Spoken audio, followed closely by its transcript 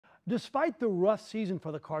Despite the rough season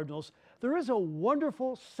for the Cardinals, there is a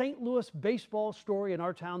wonderful St. Louis baseball story in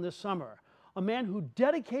our town this summer. A man who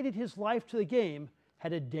dedicated his life to the game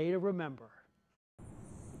had a day to remember.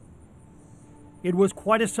 It was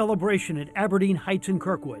quite a celebration at Aberdeen Heights in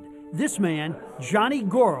Kirkwood. This man, Johnny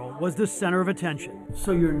Goryl, was the center of attention.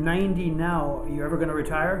 So you're 90 now. Are you ever going to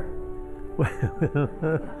retire?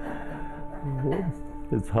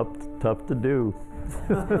 It's tough to do.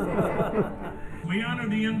 We honor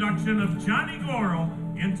the induction of Johnny Goryl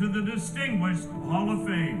into the Distinguished Hall of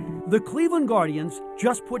Fame. The Cleveland Guardians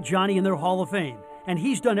just put Johnny in their Hall of Fame, and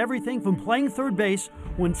he's done everything from playing third base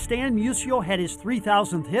when Stan Musial had his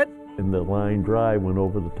 3,000th hit. And the line drive went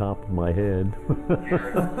over the top of my head.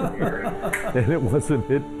 And it wasn't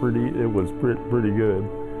hit pretty, it was pretty good.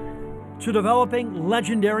 To developing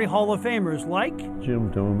legendary Hall of Famers like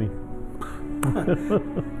Jim Thome.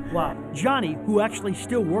 Wow. Johnny, who actually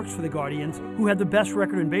still works for the Guardians, who had the best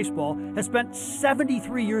record in baseball, has spent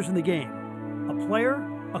 73 years in the game. A player,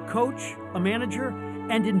 a coach, a manager,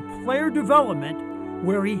 and in player development,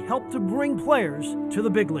 where he helped to bring players to the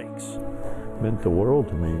big leagues. Meant the world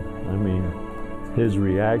to me. I mean, his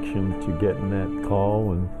reaction to getting that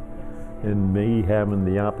call and me having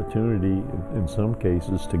the opportunity, in some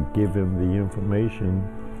cases, to give him the information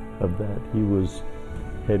of that he was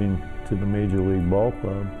heading to the Major League Ball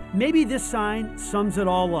Club. Maybe this sign sums it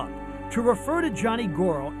all up. To refer to Johnny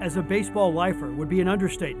Goryl as a baseball lifer would be an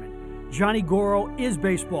understatement. Johnny Goryl is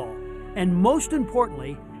baseball, and most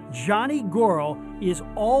importantly, Johnny Goryl is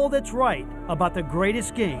all that's right about the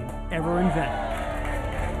greatest game ever invented.